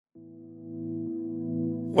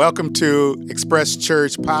Welcome to Express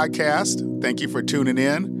Church Podcast. Thank you for tuning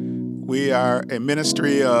in. We are a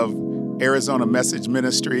ministry of Arizona Message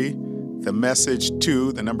Ministry, the message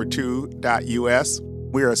 2, the number 2.us.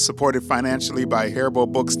 We are supported financially by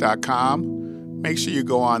HariboBooks.com. Make sure you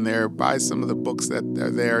go on there, buy some of the books that are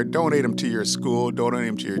there, donate them to your school, donate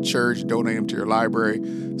them to your church, donate them to your library,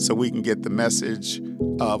 so we can get the message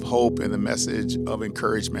of hope and the message of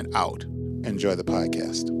encouragement out. Enjoy the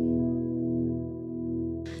podcast.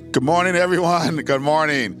 Good morning, everyone. Good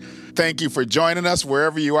morning. Thank you for joining us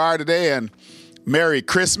wherever you are today, and Merry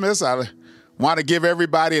Christmas. I want to give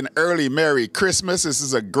everybody an early Merry Christmas. This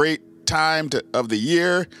is a great time of the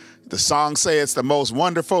year. The songs say it's the most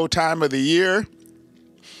wonderful time of the year.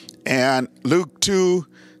 And Luke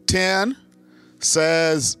 2:10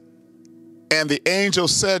 says, "And the angel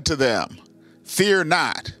said to them, 'Fear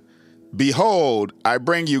not. Behold, I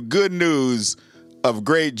bring you good news of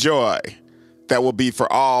great joy that will be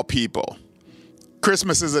for all people.'"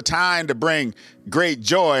 Christmas is a time to bring great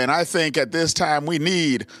joy, and I think at this time we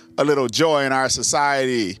need a little joy in our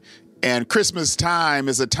society. And Christmas time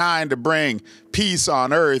is a time to bring peace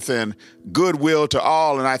on earth and goodwill to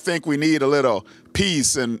all, and I think we need a little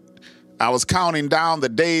peace. And I was counting down the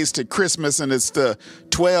days to Christmas, and it's the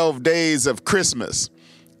 12 days of Christmas.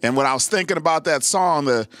 And when I was thinking about that song,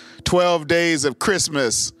 the 12 days of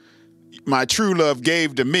Christmas, my true love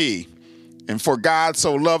gave to me. And for God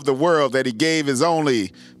so loved the world that he gave his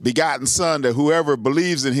only begotten son, that whoever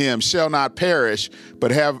believes in him shall not perish,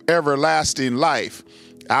 but have everlasting life.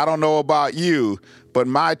 I don't know about you, but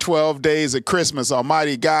my 12 days of Christmas,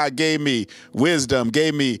 Almighty God gave me wisdom,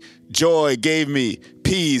 gave me joy, gave me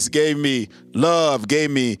peace, gave me love, gave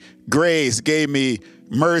me grace, gave me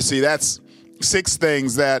mercy. That's 6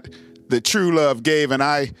 things that the true love gave. And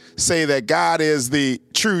I say that God is the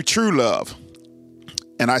true love.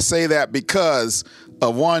 And I say that because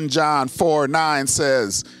of 1 John 4:9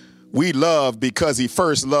 says, "We love because he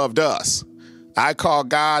first loved us." I call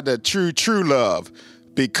God the true love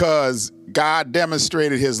because God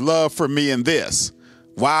demonstrated his love for me in this.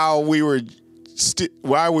 While we were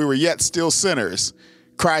yet still sinners,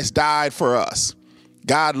 Christ died for us.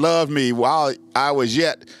 God loved me while I was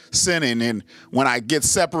yet sinning, and when I get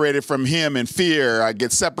separated from him in fear, I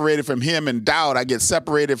get separated from him in doubt, I get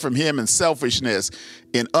separated from him in selfishness,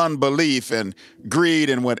 in unbelief and greed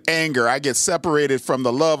and with anger, I get separated from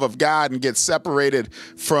the love of God and get separated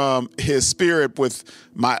from his spirit with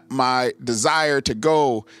my desire to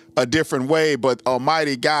go a different way. But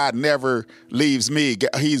Almighty God never leaves me.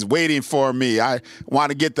 He's waiting for me. I want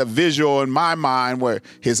to get the visual in my mind where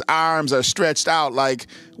his arms are stretched out like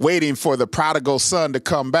waiting for the prodigal son to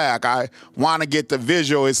come back. I want to get the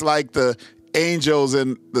visual. It's like the angels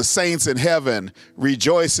and the saints in heaven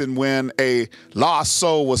rejoicing when a lost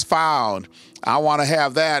soul was found. I want to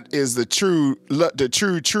have that is the true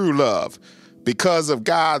love, because of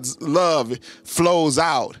God's love flows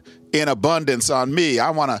out in abundance on me. I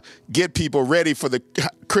want to get people ready for the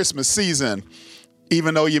Christmas season.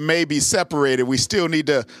 Even though you may be separated, we still need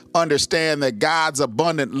to understand that God's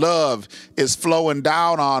abundant love is flowing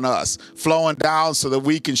down on us, flowing down so that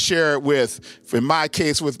we can share it with, in my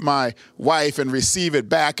case, with my wife, and receive it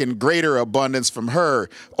back in greater abundance from her,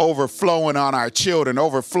 overflowing on our children,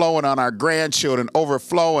 overflowing on our grandchildren,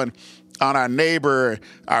 overflowing on our neighbor,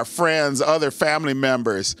 our friends, other family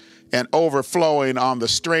members, and overflowing on the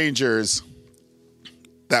strangers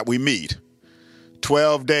that we meet.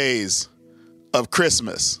 12 days of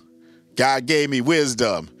Christmas. God gave me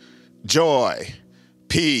wisdom, joy,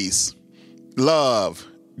 peace, love,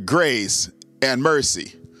 grace, and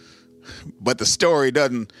mercy. But the story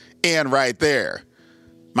doesn't end right there.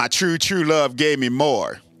 My true love gave me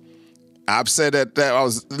more. I've said that I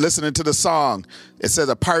was listening to the song. It says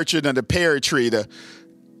a partridge and a pear tree. The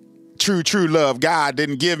true love, God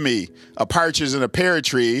didn't give me a partridge and a pear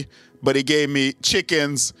tree, but he gave me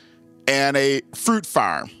chickens and a fruit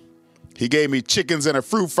farm. He gave me chickens and a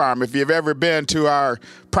fruit farm. If you've ever been to our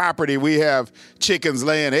property, we have chickens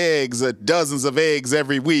laying eggs, dozens of eggs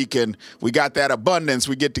every week, and we got that abundance.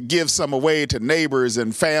 We get to give some away to neighbors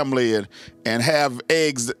and family and have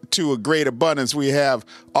eggs to a great abundance. We have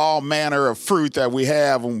all manner of fruit that we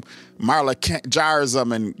have. Marla jars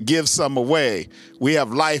them and gives some away. We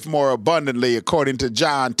have life more abundantly, according to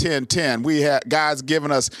John 10:10. God's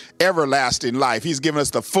given us everlasting life. He's given us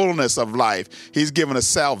the fullness of life. He's given us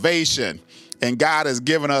salvation. And God has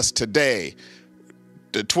given us today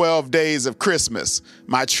the 12 days of Christmas.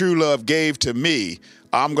 My true love gave to me.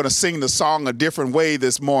 I'm going to sing the song a different way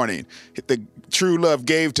this morning. The true love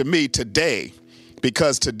gave to me today,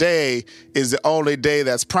 because today is the only day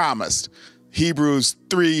that's promised. Hebrews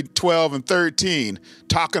 3:12 and 13,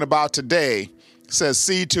 talking about today, says,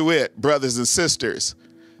 see to it, brothers and sisters,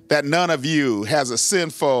 that none of you has a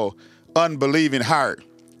sinful, unbelieving heart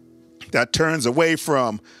that turns away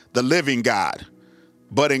from the living God,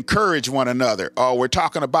 but encourage one another. Oh, we're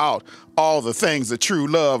talking about all the things that true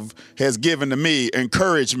love has given to me.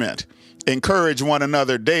 Encouragement. Encourage one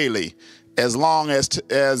another daily, as long as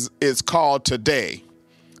it's called today,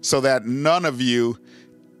 so that none of you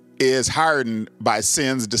is hardened by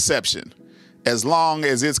sin's deception. As long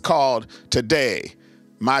as it's called today,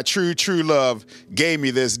 my true love gave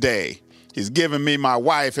me this day. He's given me my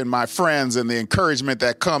wife and my friends and the encouragement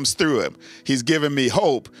that comes through him. He's given me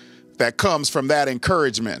hope that comes from that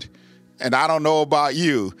encouragement. And I don't know about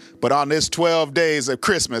you, but on this 12 days of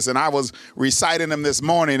Christmas, and I was reciting them this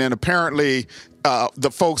morning, and apparently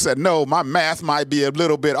the folks that know, my math might be a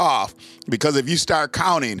little bit off, because if you start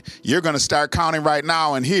counting, you're going to start counting right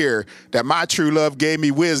now and hear that my true love gave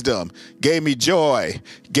me wisdom, gave me joy,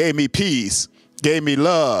 gave me peace, gave me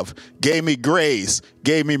love, gave me grace,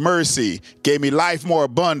 gave me mercy, gave me life more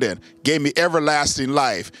abundant, gave me everlasting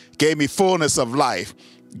life, gave me fullness of life,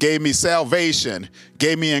 gave me salvation,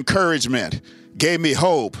 gave me encouragement, gave me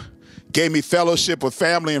hope, gave me fellowship with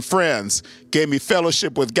family and friends, gave me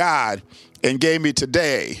fellowship with God, and gave me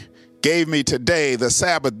today the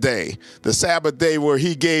Sabbath day where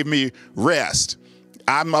he gave me rest.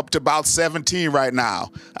 I'm up to about 17 right now.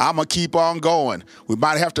 I'm going to keep on going. We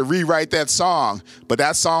might have to rewrite that song, but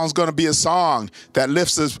that song's going to be a song that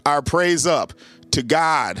lifts our praise up to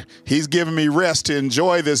God. He's given me rest to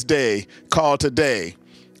enjoy this day called today.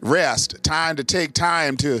 Rest, time to take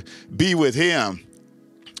time to be with him.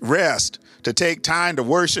 Rest, to take time to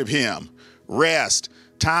worship him. Rest,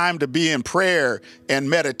 time to be in prayer and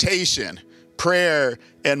meditation. Prayer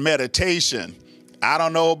and meditation. I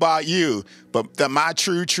don't know about you, but my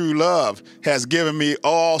true love has given me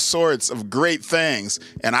all sorts of great things,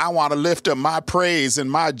 and I want to lift up my praise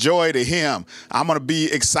and my joy to him. I'm going to be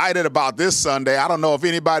excited about this Sunday. I don't know if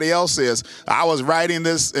anybody else is. I was writing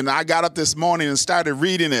this, and I got up this morning and started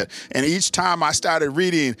reading it, and each time I started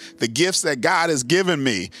reading the gifts that God has given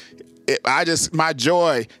me, my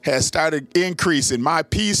joy has started increasing. My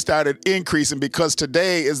peace started increasing, because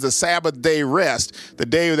today is the Sabbath day rest, the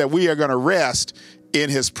day that we are going to rest in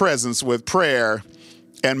his presence with prayer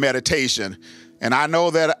and meditation. And I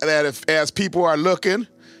know that if, as people are looking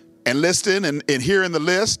and listening and hearing the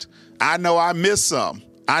list, I know I missed some.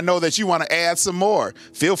 I know that you want to add some more.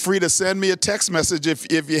 Feel free to send me a text message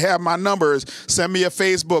if you have my numbers. Send me a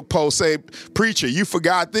Facebook post. Say, preacher, you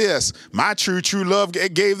forgot this. My true love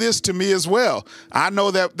gave this to me as well. I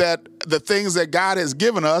know that the things that God has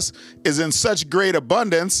given us is in such great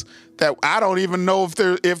abundance that I don't even know if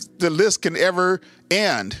the list can ever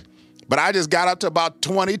end. But I just got up to about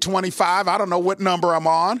 20, 25. I don't know what number I'm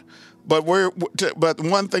on. But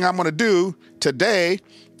one thing I'm going to do today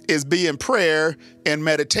is be in prayer and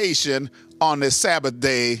meditation on this Sabbath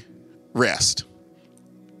day rest.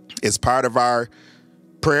 It's part of our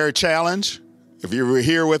prayer challenge. If you were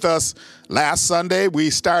here with us last Sunday, we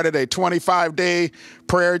started a 25-day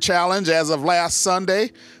prayer challenge. As of last Sunday,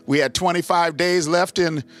 we had 25 days left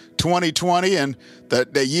in 2020, and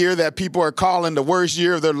the year that people are calling the worst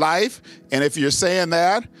year of their life. And if you're saying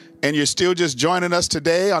that and you're still just joining us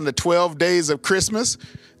today on the 12 days of Christmas,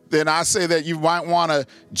 then I say that you might want to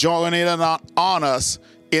join in on us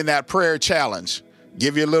in that prayer challenge.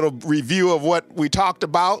 Give you a little review of what we talked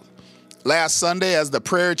about last Sunday as the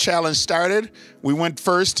prayer challenge started. We went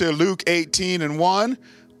first to Luke 18:1,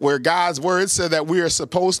 where God's word said that we are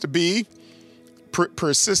supposed to be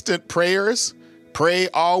persistent prayers, pray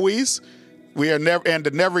always, and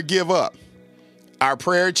to never give up. Our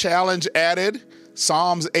prayer challenge added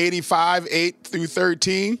Psalms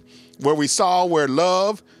 85:8-13, where we saw where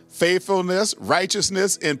love, faithfulness,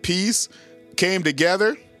 righteousness, and peace came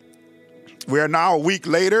together. We are now a week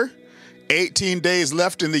later, 18 days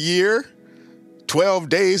left in the year, 12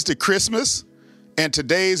 days to Christmas, and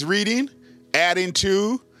today's reading, adding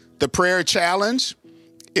to the prayer challenge,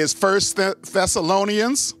 is 1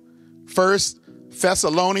 Thessalonians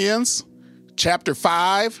chapter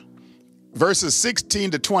 5, verses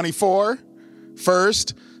 16-24. 1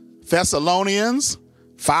 Thessalonians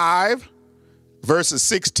 5, verses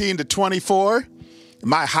 16-24.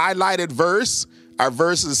 My highlighted verse are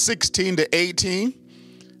verses 16-18.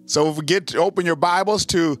 So if we get to open your Bibles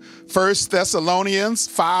to 1 Thessalonians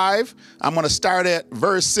 5, I'm going to start at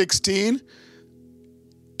verse 16.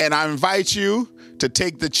 And I invite you to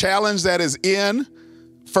take the challenge that is in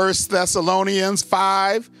 1 Thessalonians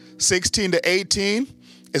 5, 16-18,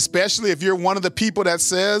 especially if you're one of the people that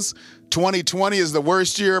says 2020 is the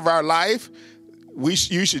worst year of our life,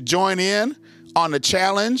 you should join in on the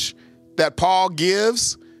challenge that Paul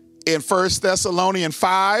gives in 1 Thessalonians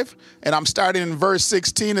 5. And I'm starting in verse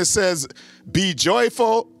 16. It says, be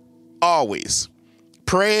joyful always,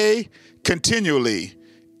 pray continually,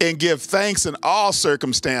 and give thanks in all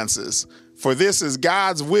circumstances, for this is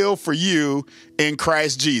God's will for you in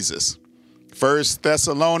Christ Jesus. 1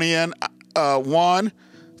 Thessalonians 1,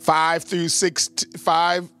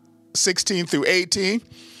 16 through 18.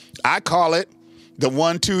 I call it the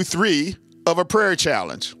 1, 2, 3 of a prayer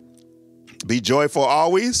challenge. Be joyful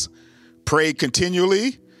always, pray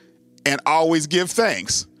continually, and always give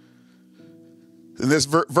thanks. And this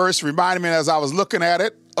verse reminded me, as I was looking at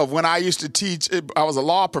it, of when I used to teach. I was a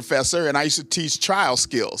law professor, and I used to teach trial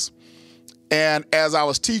skills. And as I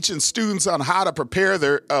was teaching students on how to prepare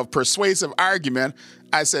their persuasive argument,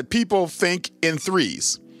 I said, people think in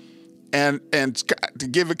threes. And to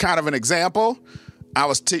give it kind of an example, I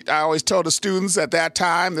always told the students at that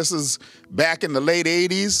time, this is back in the late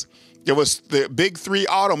 80s, there was the big three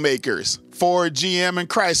automakers, Ford, GM, and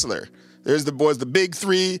Chrysler. Was the big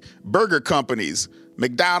three burger companies,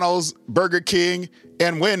 McDonald's, Burger King,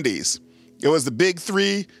 and Wendy's. It was the big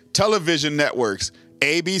three television networks,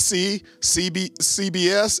 ABC,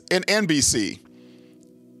 CBS, and NBC.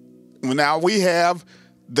 Now we have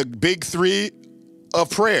the big three of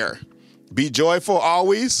prayer. Be joyful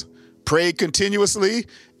always, pray continuously,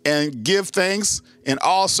 and give thanks in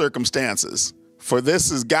all circumstances, for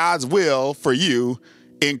this is God's will for you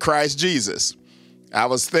in Christ Jesus. I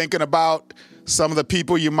was thinking about some of the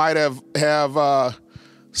people you might have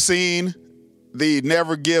seen the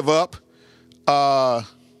Never Give Up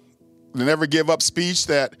speech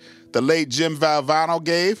that the late Jim Valvano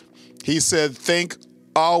gave. He said, think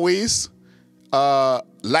always,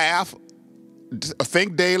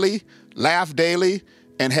 think daily, laugh daily,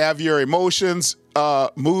 and have your emotions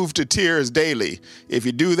move to tears daily. If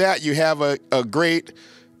you do that, you have a great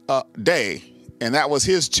day. And that was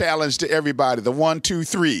his challenge to everybody, the 1, 2,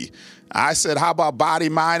 3. I said, how about body,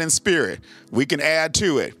 mind, and spirit? We can add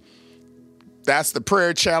to it. That's the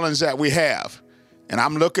prayer challenge that we have. And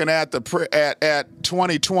I'm looking at at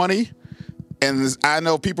 2020, and I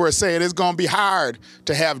know people are saying it's going to be hard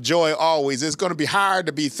to have joy always. It's going to be hard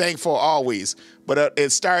to be thankful always. But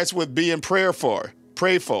it starts with being prayerful.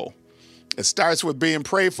 It starts with being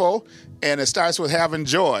prayerful, and it starts with having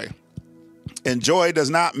joy. And joy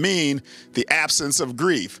does not mean the absence of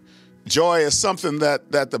grief. Joy is something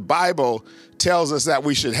that the Bible tells us that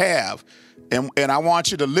we should have. And I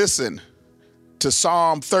want you to listen to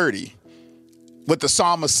Psalm 30, what the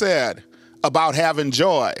psalmist said about having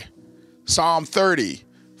joy. Psalm 30,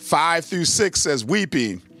 5 through 6 says,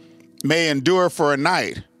 weeping may endure for a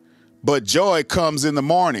night, but joy comes in the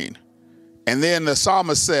morning. And then the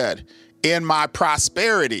psalmist said, in my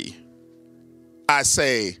prosperity, I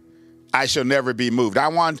say, I shall never be moved. I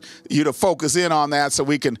want you to focus in on that so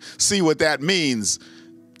we can see what that means.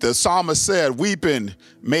 The psalmist said, weeping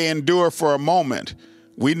may endure for a moment.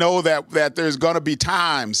 We know that there's going to be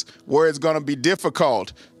times where it's going to be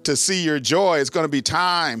difficult to see your joy. It's going to be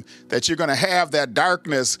time that you're going to have that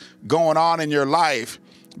darkness going on in your life.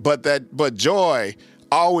 But joy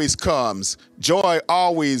always comes. Joy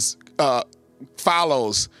always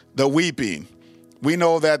follows the weeping. We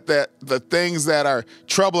know that the things that are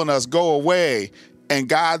troubling us go away, and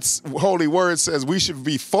God's holy word says we should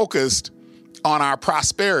be focused on our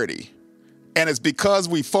prosperity. And it's because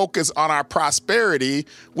we focus on our prosperity,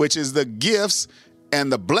 which is the gifts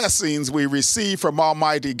and the blessings we receive from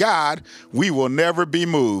Almighty God, we will never be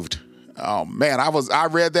moved. Oh man, I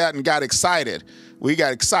read that and got excited. We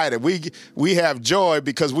got excited. We have joy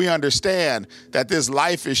because we understand that this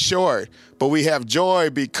life is short, but we have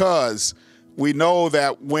joy because we know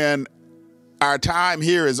that when our time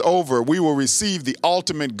here is over, we will receive the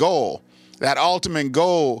ultimate goal. That ultimate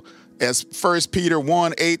goal, as 1 Peter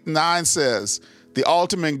 1, 8, 9 says, the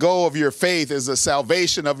ultimate goal of your faith is the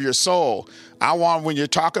salvation of your soul. I want, when you're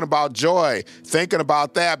talking about joy, thinking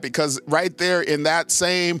about that, because right there in that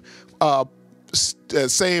same letter,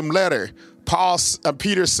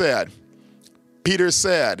 Peter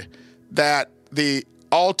said that the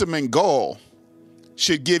ultimate goal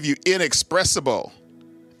should give you inexpressible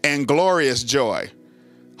and glorious joy.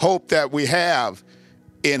 Hope that we have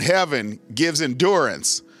in heaven gives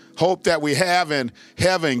endurance. Hope that we have in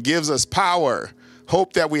heaven gives us power.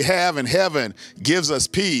 Hope that we have in heaven gives us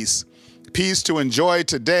peace. Peace to enjoy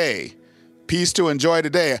today. Peace to enjoy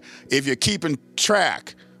today. If you're keeping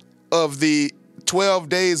track of the 12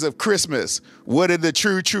 days of Christmas, what did the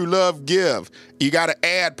true love give? You got to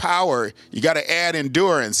add power. You got to add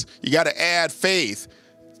endurance. You got to add faith.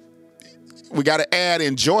 we got to add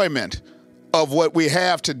enjoyment of what we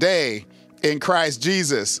have today in Christ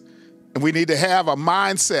Jesus. And we need to have a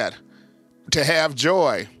mindset to have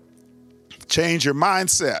joy. Change your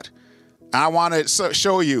mindset. I want to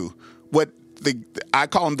show you what I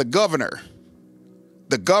call him the governor,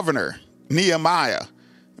 Nehemiah.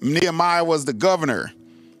 Nehemiah was the governor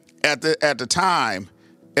at the time,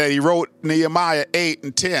 and he wrote Nehemiah 8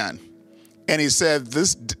 and 10. And he said,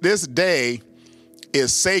 this day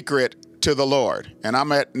is sacred to the Lord. And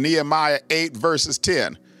I'm at Nehemiah 8 verses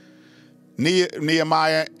 10.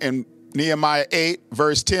 Nehemiah 8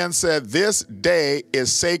 verse 10 said, this day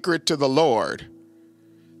is sacred to the Lord.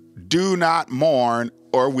 Do not mourn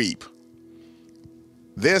or weep.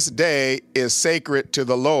 This day is sacred to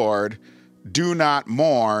the Lord. Do not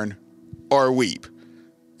mourn or weep.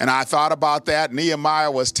 And I thought about that. Nehemiah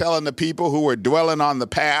was telling the people who were dwelling on the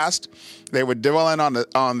past, they were dwelling on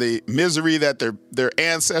the misery that their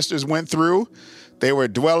ancestors went through. They were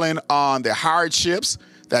dwelling on the hardships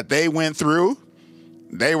that they went through.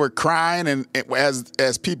 They were crying, and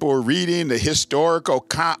as people were reading the historical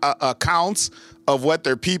accounts of what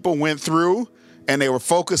their people went through, and they were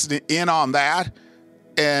focused in on that.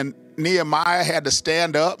 And Nehemiah had to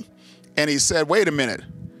stand up, and he said, wait a minute,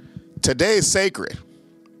 today is sacred.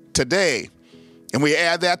 Today. And we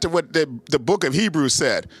add that to what the book of Hebrews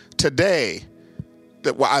said. Today,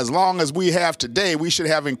 as long as we have today, we should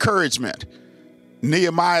have encouragement.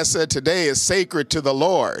 Nehemiah said today is sacred to the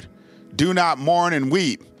Lord. Do not mourn and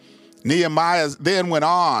weep. Nehemiah then went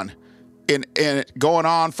on, and going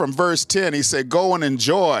on from verse 10, he said, go and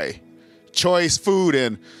enjoy choice food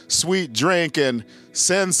and sweet drink, and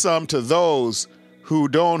send some to those who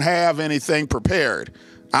don't have anything prepared.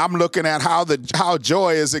 I'm looking at how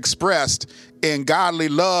joy is expressed in godly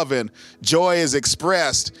love, and joy is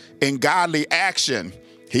expressed in godly action.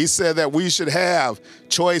 He said that we should have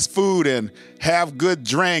choice food and have good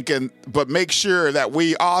drink, but make sure that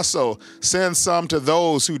we also send some to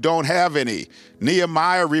those who don't have any.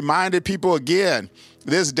 Nehemiah reminded people again,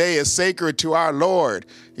 this day is sacred to our Lord.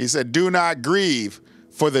 He said, do not grieve,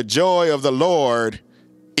 for the joy of the Lord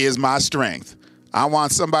is my strength. I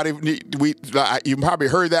want somebody, you probably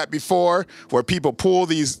heard that before, where people pull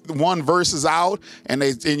these one verses out and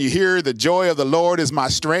you hear the joy of the Lord is my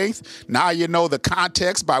strength. Now you know the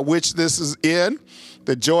context by which this is in.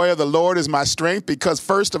 The joy of the Lord is my strength, because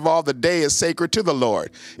first of all, the day is sacred to the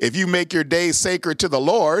Lord. If you make your day sacred to the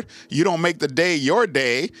Lord, you don't make the day your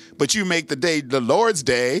day, but you make the day the Lord's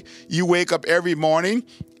day. You wake up every morning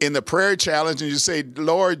in the prayer challenge and you say,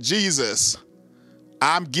 Lord Jesus,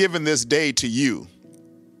 I'm giving this day to you.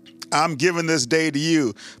 I'm giving this day to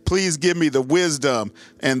you. Please give me the wisdom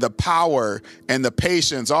and the power and the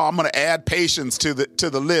patience. Oh, I'm going to add patience to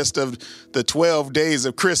the list of the 12 days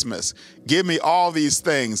of Christmas. Give me all these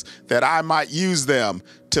things that I might use them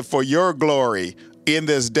for your glory in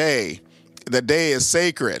this day. The day is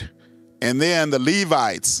sacred. And then the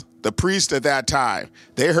Levites, the priest at that time,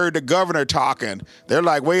 they heard the governor talking. They're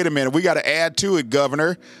like, wait a minute, we got to add to it,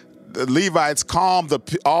 governor. The Levites calmed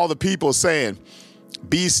all the people, saying,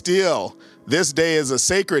 be still. This day is a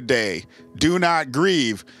sacred day. Do not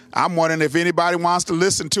grieve. I'm wondering if anybody wants to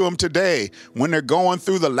listen to them today when they're going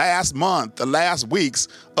through the last month, the last weeks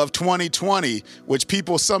of 2020, which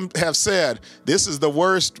some have said, this is the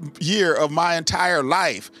worst year of my entire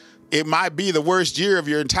life. It might be the worst year of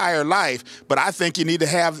your entire life, but I think you need to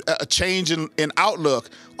have a change in outlook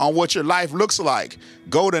on what your life looks like.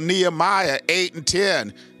 Go to Nehemiah 8 and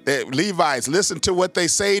 10. The Levites, listen to what they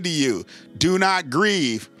say to you. Do not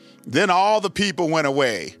grieve. Then all the people went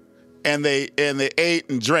away, and they ate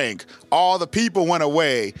and drank. All the people went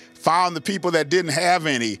away, found the people that didn't have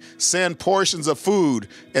any, sent portions of food,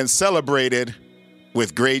 and celebrated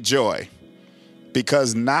with great joy,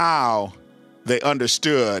 because now they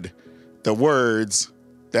understood the words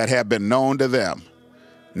that have been known to them.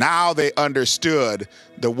 Now they understood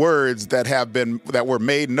the words that were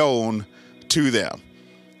made known to them.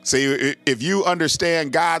 See, if you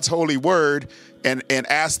understand God's holy word and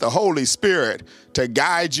ask the Holy Spirit to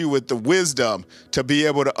guide you with the wisdom to be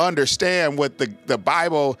able to understand what the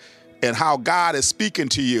Bible and how God is speaking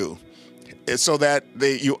to you, so that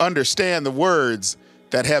you understand the words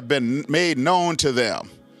that have been made known to them,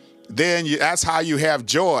 then that's how you have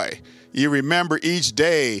joy. You remember each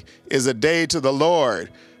day is a day to the Lord.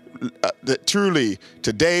 Truly,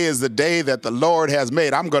 today is the day that the Lord has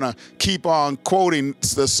made. I'm going to keep on quoting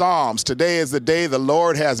the Psalms. Today is the day the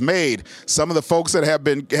Lord has made. Some of the folks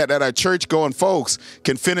that are church-going folks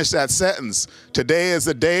can finish that sentence. Today is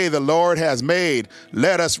the day the Lord has made.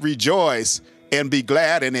 Let us rejoice and be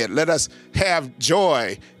glad in it. Let us have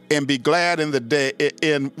joy and be glad in the day,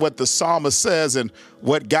 in what the psalmist says and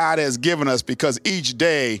what God has given us, because each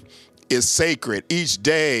day is sacred. Each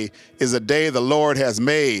day is a day the Lord has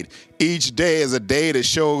made. Each day is a day to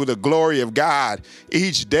show the glory of God.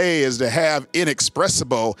 Each day is to have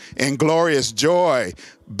inexpressible and glorious joy.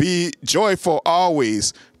 Be joyful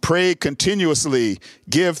always. Pray continuously.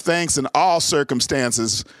 Give thanks in all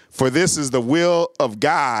circumstances, for this is the will of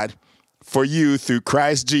God for you through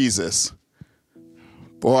Christ Jesus.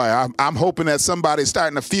 Boy, I'm hoping that somebody's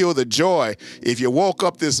starting to feel the joy. If you woke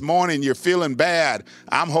up this morning, you're feeling bad,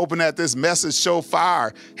 I'm hoping that this message so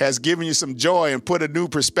far has given you some joy and put a new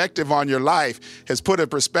perspective on your life, has put a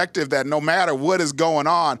perspective that no matter what is going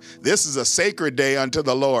on, this is a sacred day unto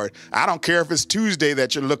the Lord. I don't care if it's Tuesday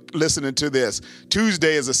that you're listening to this.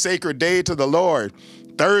 Tuesday is a sacred day to the Lord.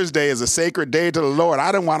 Thursday is a sacred day to the Lord.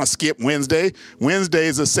 I don't want to skip Wednesday. Wednesday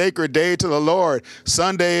is a sacred day to the Lord.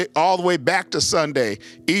 Sunday, all the way back to Sunday.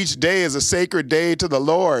 Each day is a sacred day to the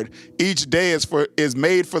Lord. Each day is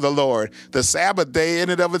made for the Lord. The Sabbath day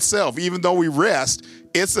in and of itself, even though we rest,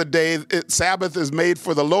 it's a day, Sabbath is made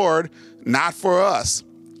for the Lord, not for us.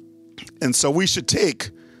 And so we should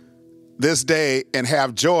take this day and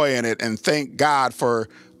have joy in it and thank God for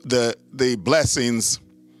the blessings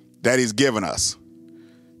that he's given us.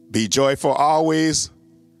 Be joyful always.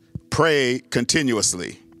 Pray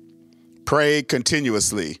continuously. Pray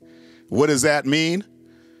continuously. What does that mean?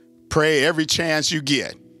 Pray every chance you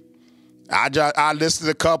get. I listed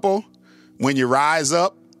a couple. When you rise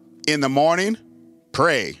up in the morning,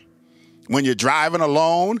 pray. When you're driving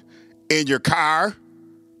alone in your car,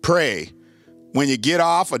 pray. When you get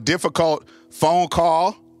off a difficult phone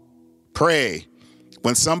call, pray.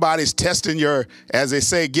 When somebody's testing your, as they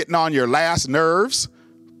say, getting on your last nerves,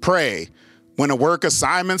 pray. When a work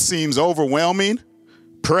assignment seems overwhelming,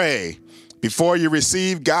 pray. Before you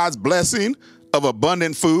receive God's blessing of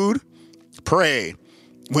abundant food, pray.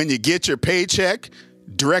 When you get your paycheck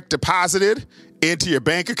direct deposited into your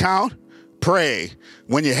bank account, pray.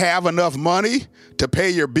 When you have enough money to pay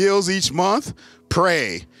your bills each month,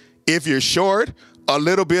 pray. If you're short a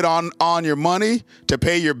little bit on your money to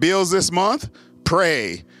pay your bills this month,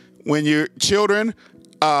 pray. When your children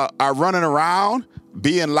are running around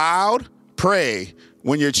being loud, pray.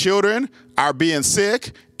 When your children are being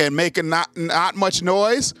sick and making not much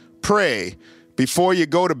noise, pray. Before you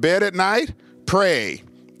go to bed at night, pray.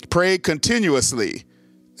 Pray continuously,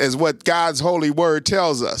 is what God's holy word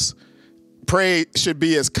tells us. Pray should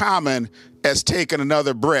be as common as taking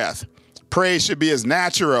another breath. Pray should be as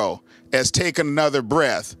natural as taking another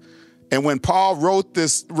breath. And when Paul wrote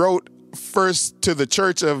first to the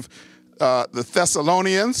church of the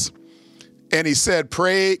Thessalonians, and he said,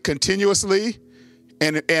 pray continuously.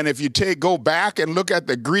 And if you go back and look at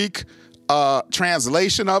the Greek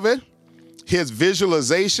translation of it, his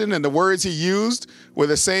visualization and the words he used were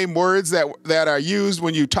the same words that are used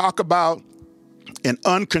when you talk about an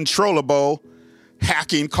uncontrollable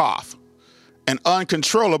hacking cough. An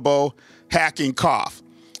uncontrollable hacking cough.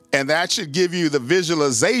 And that should give you the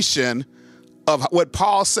visualization of what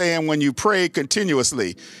Paul's saying when you pray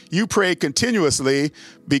continuously. You pray continuously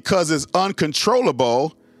because it's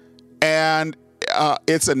uncontrollable and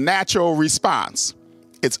it's a natural response.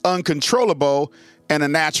 It's uncontrollable and a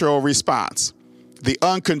natural response. The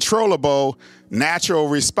uncontrollable natural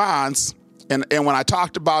response, and when I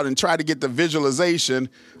talked about and tried to get the visualization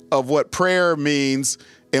of what prayer means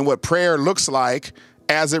and what prayer looks like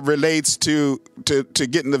as it relates to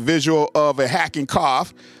getting the visual of a hacking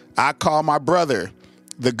cough, I called my brother,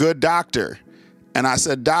 the good doctor, and I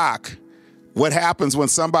said, Doc, what happens when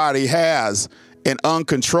somebody has an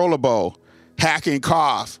uncontrollable hacking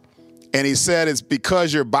cough? And he said, it's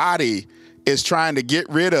because your body is trying to get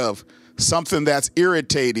rid of something that's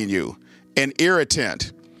irritating you, an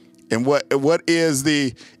irritant. And what is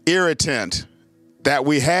the irritant that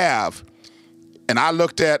we have? And I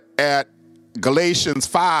looked at Galatians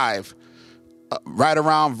 5, right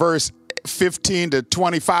around verse 15 to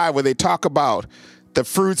 25, where they talk about the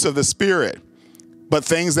fruits of the Spirit. But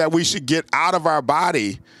things that we should get out of our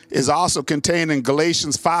body is also contained in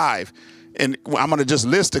Galatians 5. And I'm going to just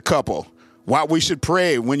list a couple. What we should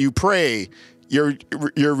pray. When you pray, you're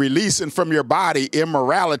releasing from your body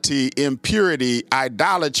immorality, impurity,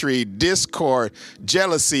 idolatry, discord,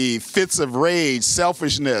 jealousy, fits of rage,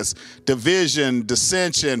 selfishness, division,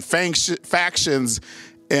 dissension, factions,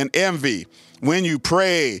 and envy. When you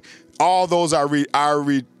pray, all those are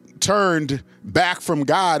returned back from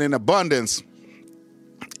God in abundance.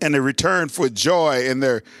 and they're returned for joy, and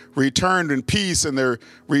they're returned in peace, and they're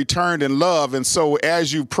returned in love. And so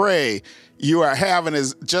as you pray, you are having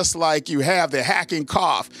is just like you have the hacking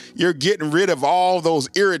cough. You're getting rid of all those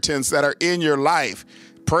irritants that are in your life.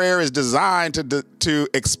 Prayer is designed to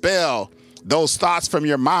expel those thoughts from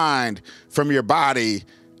your mind, from your body,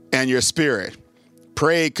 and your spirit.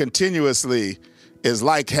 Pray continuously is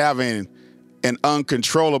like having an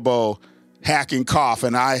uncontrollable hacking cough.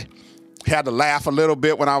 And I had to laugh a little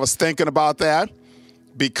bit when I was thinking about that,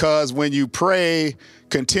 because when you pray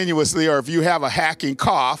continuously, or if you have a hacking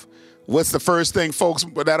cough, what's the first thing folks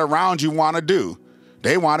that are around you want to do?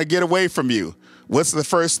 They want to get away from you. What's the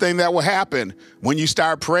first thing that will happen when you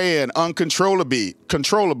start praying uncontrollably,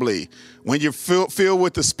 when you're filled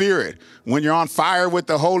with the Spirit, when you're on fire with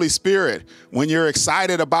the Holy Spirit, when you're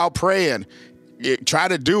excited about praying? Try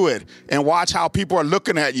to do it and watch how people are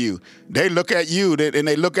looking at you. They look at you and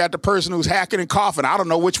they look at the person who's hacking and coughing. I don't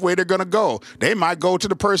know which way they're going to go. They might go to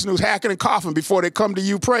the person who's hacking and coughing before they come to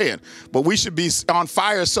you praying. But we should be on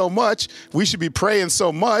fire so much. We should be praying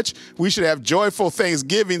so much. We should have joyful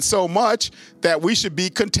thanksgiving so much that we should be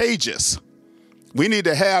contagious. We need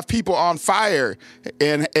to have people on fire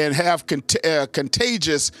and have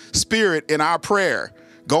contagious spirit in our prayer.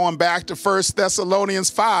 Going back to 1 Thessalonians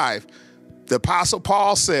 5, the Apostle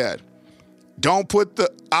Paul said, don't put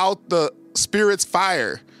out the Spirit's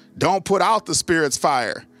fire. Don't put out the Spirit's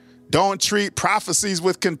fire. Don't treat prophecies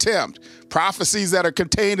with contempt. Prophecies that are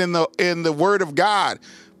contained in the Word of God.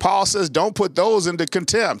 Paul says, don't put those into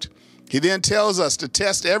contempt. He then tells us to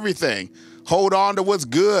test everything. Hold on to what's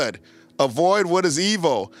good. Avoid what is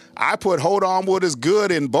evil. I put hold on what is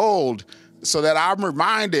good in bold so that I'm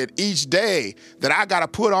reminded each day that I got to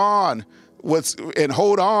put on and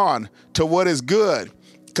hold on to what is good.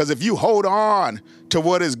 Because if you hold on to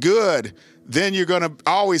what is good, then you're going to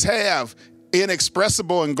always have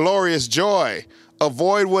inexpressible and glorious joy.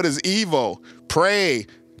 Avoid what is evil. Pray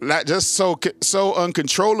not just so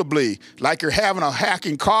uncontrollably, like you're having a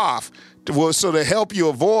hacking cough, so to help you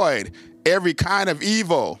avoid every kind of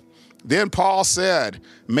evil. Then Paul said,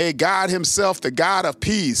 may God himself, the God of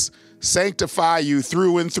peace, sanctify you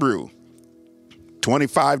through and through.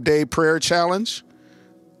 25-day prayer challenge.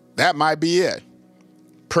 That might be it.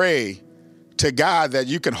 Pray to God that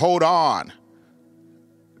you can hold on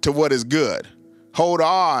to what is good. Hold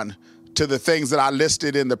on to the things that I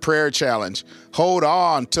listed in the prayer challenge. Hold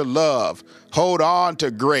on to love. Hold on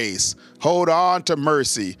to grace. Hold on to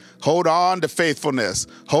mercy. Hold on to faithfulness.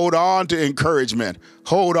 Hold on to encouragement.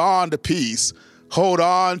 Hold on to peace. Hold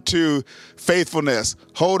on to faithfulness.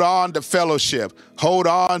 Hold on to fellowship. Hold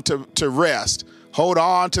on to rest. Hold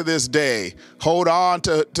on to this day. Hold on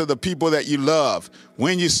to the people that you love.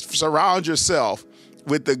 When you surround yourself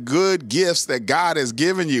with the good gifts that God has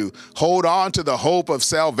given you, hold on to the hope of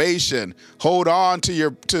salvation. Hold on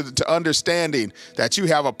to understanding that you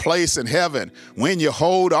have a place in heaven. When you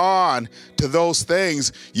hold on to those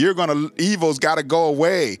things, evil's got to go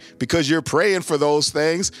away, because you're praying for those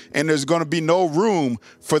things, and there's going to be no room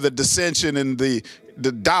for the dissension and the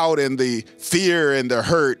doubt and the fear and the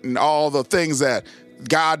hurt and all the things that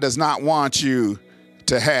God does not want you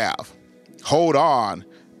to have. Hold on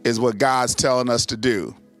is what God's telling us to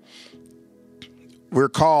do. We're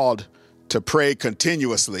called to pray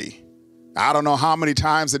continuously. I don't know how many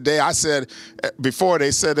times a day. I said before, they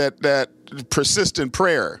said that persistent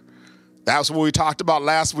prayer. That's what we talked about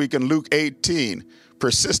last week in Luke 18.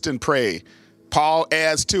 Persistent pray. Paul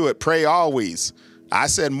adds to it, pray always. I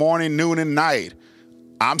said morning, noon, and night.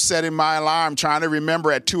 I'm setting my alarm, trying to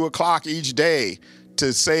remember at 2 o'clock each day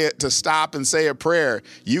to say it, to stop and say a prayer.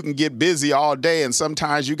 You can get busy all day, and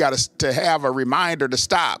sometimes you got to have a reminder to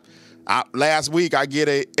stop. Last week, I get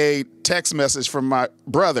a text message from my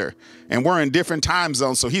brother, and we're in different time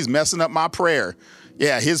zones, so he's messing up my prayer.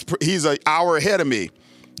 Yeah, he's an hour ahead of me.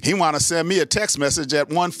 He want to send me a text message at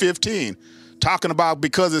 1:15, talking about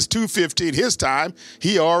because it's 2:15 his time,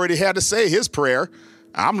 he already had to say his prayer.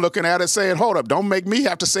 I'm looking at it saying, hold up, don't make me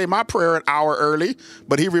have to say my prayer an hour early.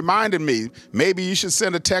 But he reminded me, maybe you should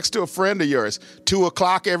send a text to a friend of yours, 2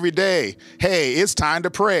 o'clock every day. Hey, it's time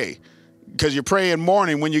to pray, because you're praying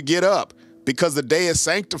morning when you get up, because the day is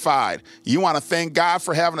sanctified. You want to thank God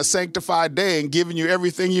for having a sanctified day and giving you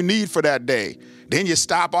everything you need for that day. Then you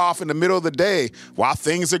stop off in the middle of the day while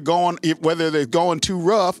things are going, whether they're going too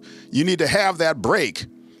rough, you need to have that break.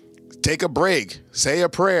 Take a break, say a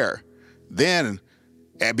prayer. Then,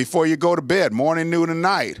 and before you go to bed, morning, noon, and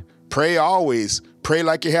night, pray always. Pray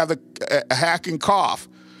like you have a hacking cough.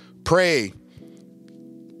 Pray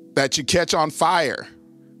that you catch on fire,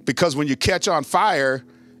 because when you catch on fire,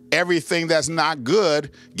 everything that's not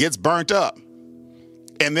good gets burnt up.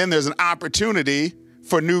 And then there's an opportunity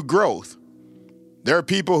for new growth. There are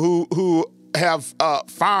people who have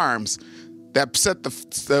farms that set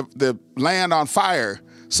the land on fire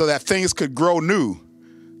so that things could grow new.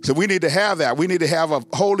 So we need to have that. We need to have a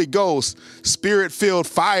Holy Ghost, Spirit-filled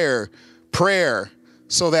fire, prayer,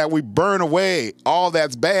 so that we burn away all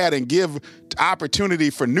that's bad and give opportunity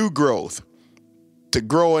for new growth to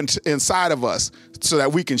grow inside of us so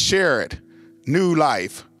that we can share it. New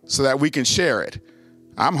life so that we can share it.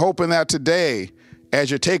 I'm hoping that today, as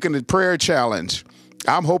you're taking the prayer challenge,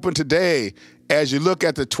 I'm hoping today, as you look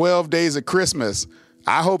at the 12 days of Christmas,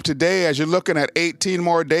 I hope today, as you're looking at 18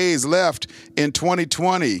 more days left in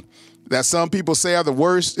 2020, that some people say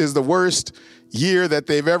is the worst year that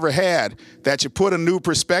they've ever had, that you put a new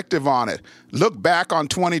perspective on it. Look back on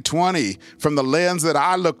 2020 from the lens that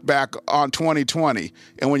I look back on 2020.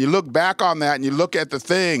 And when you look back on that and you look at the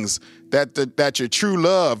things that your true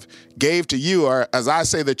love gave to you, or as I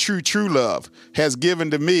say, the true love has given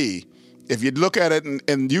to me, if you look at it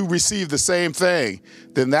and you receive the same thing,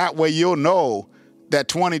 then that way you'll know that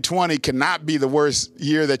 2020 cannot be the worst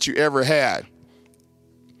year that you ever had.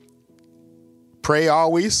 Pray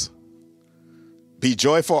always, be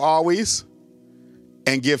joyful always,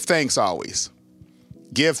 and give thanks always.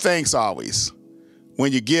 Give thanks always.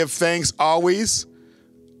 When you give thanks always,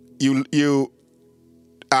 you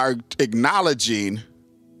are acknowledging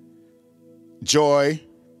joy,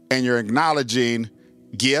 and you're acknowledging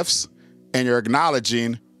gifts, and you're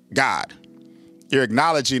acknowledging God. You're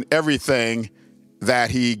acknowledging everything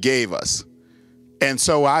that he gave us. And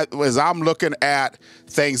so as I'm looking at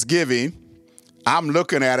Thanksgiving, I'm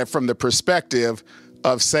looking at it from the perspective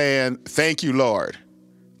of saying, thank you, Lord.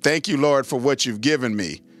 Thank you, Lord, for what you've given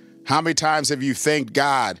me. How many times have you thanked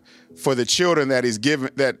God for the children that he's given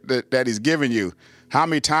that he's given you? How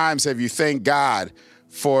many times have you thanked God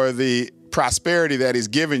for the prosperity that he's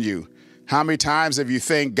given you? How many times have you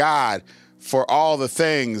thanked God for all the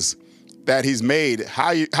things that he's made?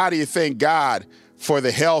 How do you thank God for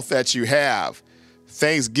the health that you have?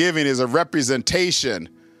 Thanksgiving is a representation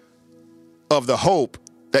of the hope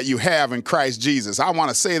that you have in Christ Jesus. I want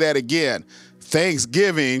to say that again.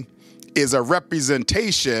 Thanksgiving is a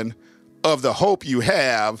representation of the hope you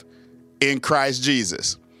have in Christ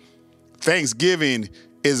Jesus. Thanksgiving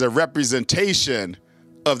is a representation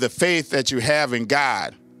of the faith that you have in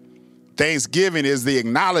God. Thanksgiving is the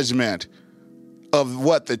acknowledgement of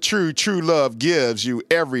what the true love gives you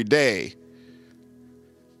every day.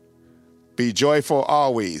 Be joyful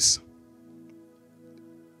always.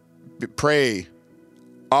 Pray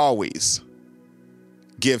always.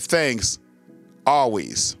 Give thanks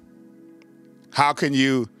always. How can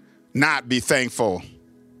you not be thankful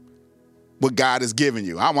what God has given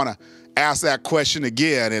you? I want to ask that question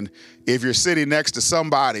again. And if you're sitting next to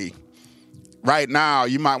somebody right now,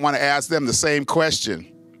 you might want to ask them the same question.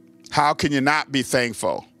 How can you not be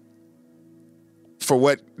thankful for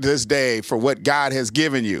what this day, for what God has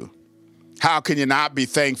given you? How can you not be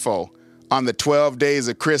thankful on the 12 days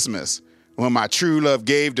of Christmas when my true love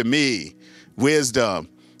gave to me wisdom,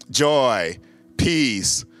 joy,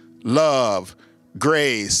 peace, love,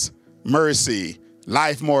 grace, mercy,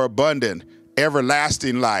 life more abundant,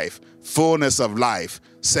 everlasting life, fullness of life,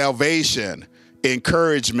 salvation,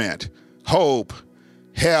 encouragement, hope,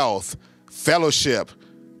 health, fellowship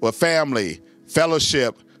with family,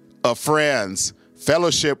 fellowship of friends,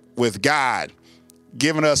 fellowship with God,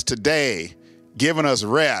 giving us today, giving us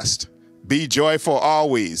rest. Be joyful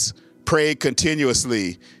always. Pray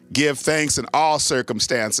continuously. Give thanks in all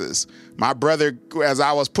circumstances. My brother, as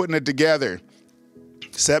I was putting it together,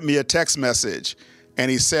 sent me a text message, and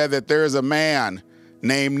he said that there is a man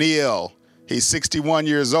named Neil. He's 61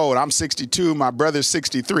 years old. I'm 62. My brother's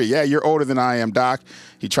 63. Yeah, you're older than I am, Doc.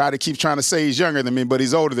 He keeps trying to say he's younger than me, but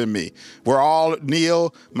he's older than me. We're all,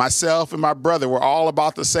 Neil, myself, and my brother, we're all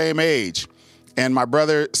about the same age. And my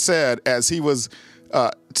brother said, as he was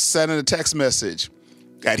sending a text message,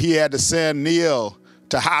 that he had to send Neil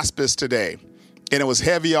to hospice today. And it was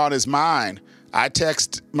heavy on his mind. I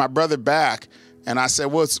text my brother back, and I said,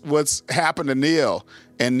 what's happened to Neil?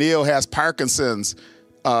 And Neil has Parkinson's,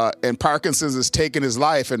 and Parkinson's has taken his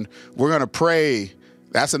life, and we're going to pray.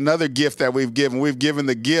 That's another gift that we've given. We've given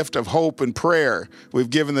the gift of hope and prayer. We've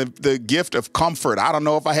given the gift of comfort. I don't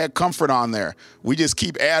know if I had comfort on there. We just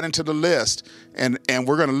keep adding to the list, and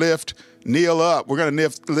we're going to lift Neil up. We're going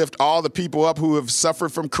to lift all the people up who have suffered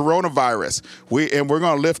from coronavirus. We're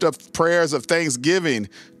going to lift up prayers of thanksgiving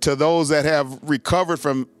to those that have recovered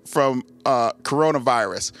from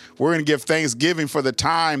coronavirus. We're going to give thanksgiving for the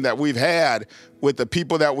time that we've had with the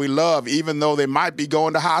people that we love, even though they might be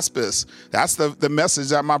going to hospice. That's the message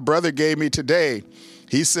that my brother gave me today.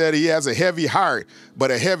 He said he has a heavy heart,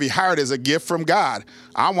 but a heavy heart is a gift from God.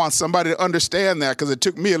 I want somebody to understand that because it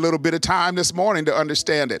took me a little bit of time this morning to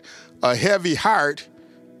understand it. A heavy heart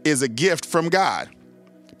is a gift from God,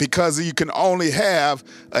 because you can only have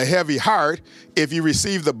a heavy heart if you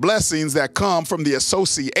receive the blessings that come from the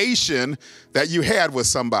association that you had with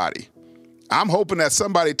somebody. I'm hoping that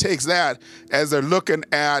somebody takes that as they're looking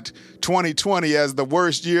at 2020 as the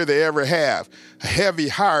worst year they ever have. A heavy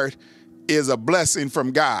heart is a blessing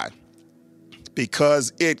from God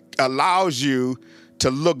because it allows you to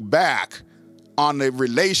look back on the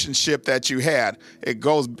relationship that you had. It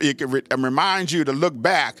reminds you to look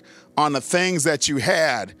back on the things that you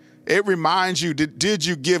had. It reminds you, did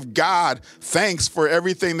you give God thanks for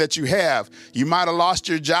everything that you have? You might have lost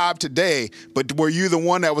your job today, but were you the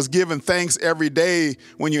one that was giving thanks every day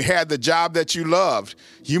when you had the job that you loved?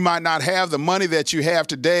 You might not have the money that you have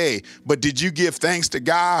today, but did you give thanks to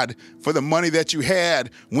God for the money that you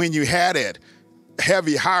had when you had it?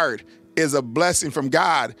 Heavy heart is a blessing from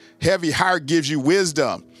God. Heavy heart gives you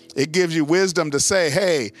wisdom. It gives you wisdom to say,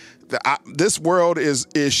 hey, this world is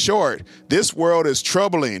short. This world is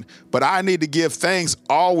troubling, but I need to give thanks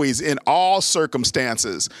always in all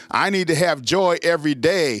circumstances. I need to have joy every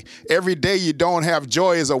day. Every day you don't have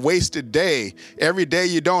joy is a wasted day. Every day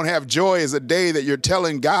you don't have joy is a day that you're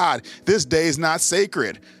telling God, this day is not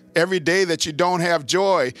sacred. Every day that you don't have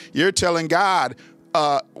joy, you're telling God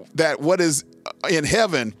that what is in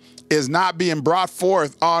heaven is not being brought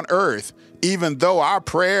forth on earth, even though our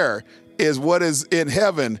prayer is what is in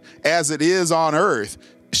heaven as it is on earth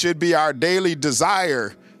should be our daily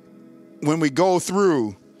desire when we go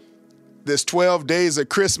through this 12 days of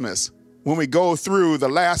Christmas, when we go through the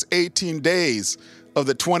last 18 days of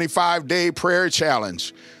the 25-day prayer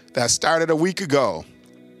challenge that started a week ago.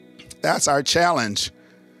 That's our challenge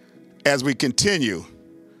as we continue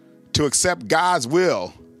to accept God's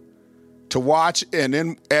will, to watch, and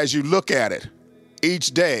then as you look at it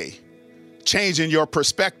each day, changing your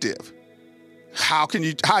perspective. How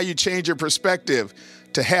you change your perspective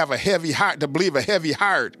to have a heavy heart, to believe a heavy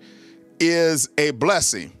heart is a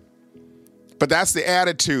blessing. But that's the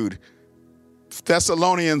attitude.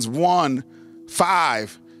 Thessalonians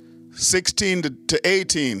 1:5, 16 to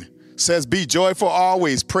 18 says, be joyful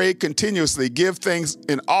always, pray continuously, give thanks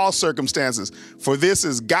in all circumstances, for this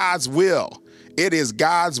is God's will. It is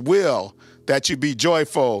God's will that you be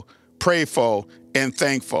joyful, prayerful, and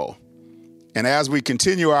thankful. And as we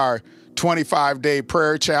continue our 25-day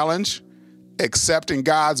prayer challenge, accepting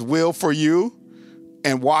God's will for you,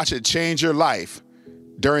 and watch it change your life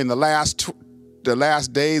during the last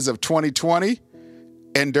days of 2020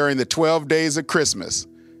 and during the 12 days of Christmas.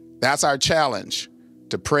 That's our challenge,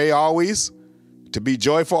 to pray always, to be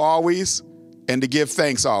joyful always, and to give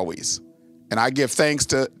thanks always. And I give thanks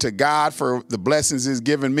to God for the blessings He's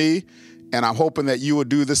given me, and I'm hoping that you will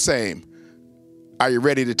do the same. Are you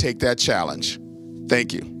ready to take that challenge?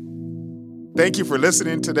 Thank you. Thank you for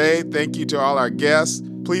listening today. Thank you to all our guests.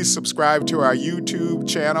 Please subscribe to our YouTube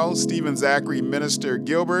channel, Stephen Zachary Minister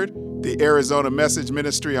Gilbert, the Arizona Message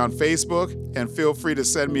Ministry on Facebook, and feel free to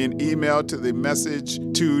send me an email to the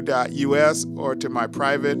message2.us or to my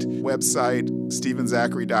private website,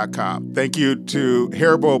 stephenzachary.com. Thank you to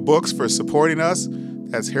Haribo Books for supporting us.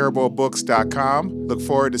 That's haribolbooks.com. Look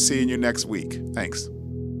forward to seeing you next week. Thanks.